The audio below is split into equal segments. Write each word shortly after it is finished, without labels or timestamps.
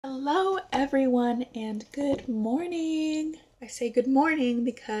Hello everyone and good morning. I say good morning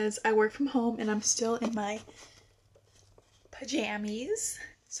because I work from home and I'm still in my pajamas.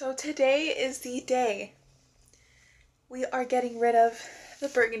 So today is the day we are getting rid of the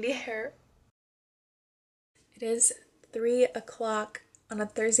burgundy hair. It is 3 o'clock on a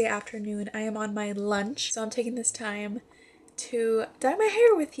Thursday afternoon. I am on my lunch, so I'm taking this time to dye my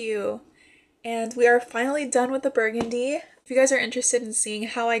hair with you. And we are finally done with the burgundy. If you guys are interested in seeing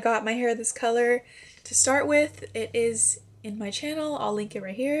how I got my hair this color to start with, it is in my channel. I'll link it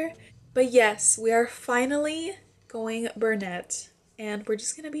right here. But yes, we are finally going brunette, and we're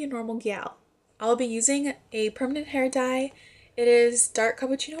just gonna be a normal gal. I'll be using a permanent hair dye. It is dark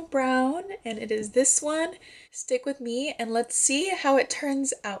cappuccino brown, and it is this one. Stick with me and let's see how it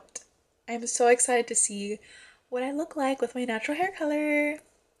turns out. I'm so excited to see what I look like with my natural hair color.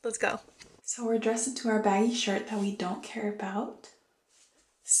 Let's go. So we're dressed into our baggy shirt that we don't care about.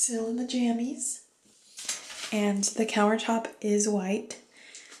 Still in the jammies. And the countertop is white.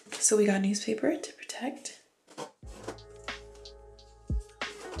 So we got newspaper to protect.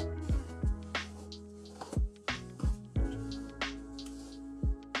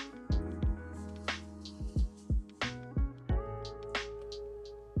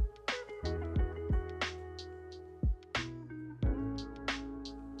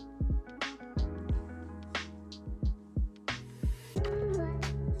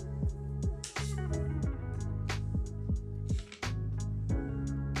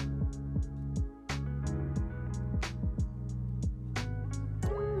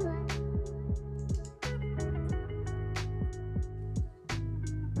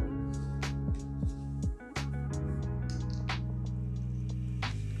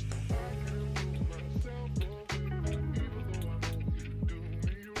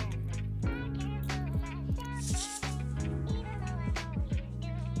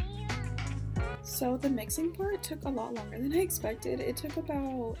 So the mixing part took a lot longer than I expected. It took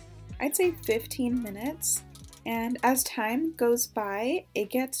about, I'd say 15 minutes. And as time goes by,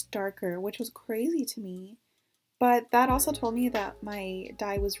 it gets darker, which was crazy to me. But that also told me that my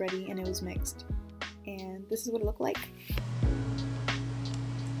dye was ready and it was mixed. And this is what it looked like.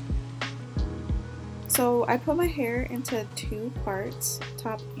 So I put my hair into two parts,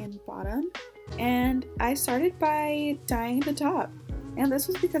 top and bottom. And I started by dyeing the top. And this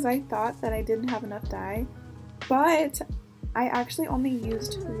was because I thought that I didn't have enough dye, but I actually only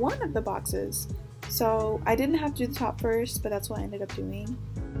used one of the boxes. So I didn't have to do the top first, but that's what I ended up doing.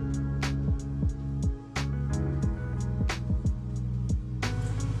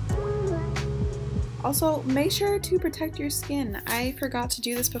 Also, make sure to protect your skin. I forgot to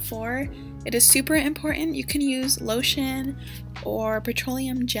do this before. It is super important. You can use lotion or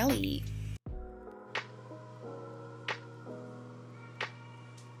petroleum jelly.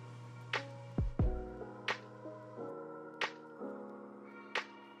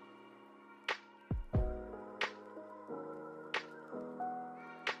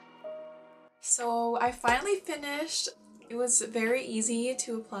 So I finally finished. It was very easy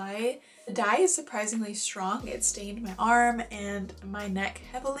to apply. The dye is surprisingly strong. It stained my arm and my neck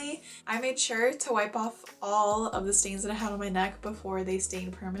heavily. I made sure to wipe off all of the stains that I had on my neck before they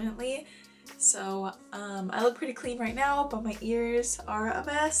stained permanently. So I look pretty clean right now, but my ears are a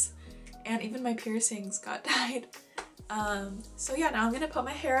mess and even my piercings got dyed. So yeah, now I'm gonna put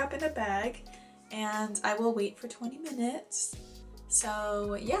my hair up in a bag and I will wait for 20 minutes.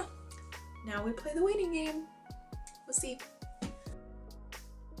 So yeah. Now we play the waiting game. We'll see.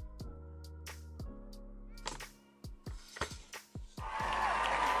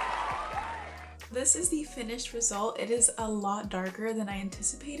 This is the finished result. It is a lot darker than I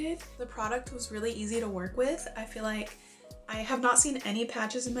anticipated. The product was really easy to work with. I feel like I have not seen any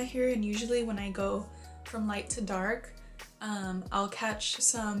patches in my hair, and usually when I go from light to dark, I'll catch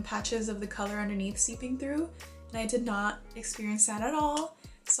some patches of the color underneath seeping through, and I did not experience that at all.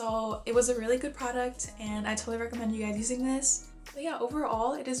 So it was a really good product and I totally recommend you guys using this. But yeah,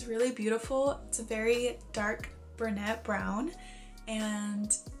 overall it is really beautiful. It's a very dark brunette brown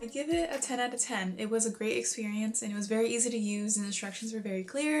and I give it a 10 out of 10. It was a great experience and it was very easy to use and the instructions were very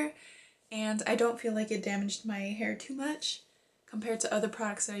clear and I don't feel like it damaged my hair too much compared to other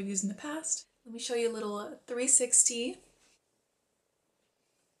products that I've used in the past. Let me show you a little 360.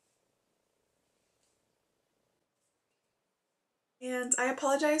 And I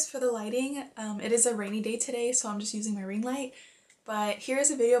apologize for the lighting. It is a rainy day today, so I'm just using my ring light. But here's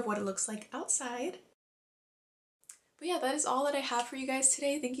a video of what it looks like outside. But yeah, that is all that I have for you guys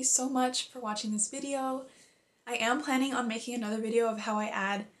today. Thank you so much for watching this video. I am planning on making another video of how I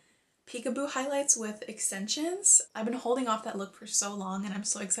add peekaboo highlights with extensions. I've been holding off that look for so long and I'm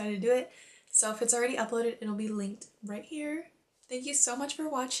so excited to do it. So if it's already uploaded, it'll be linked right here. Thank you so much for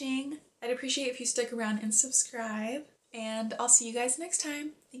watching. I'd appreciate if you stick around and subscribe, and I'll see you guys next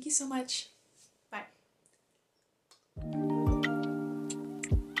time. Thank you so much. Bye.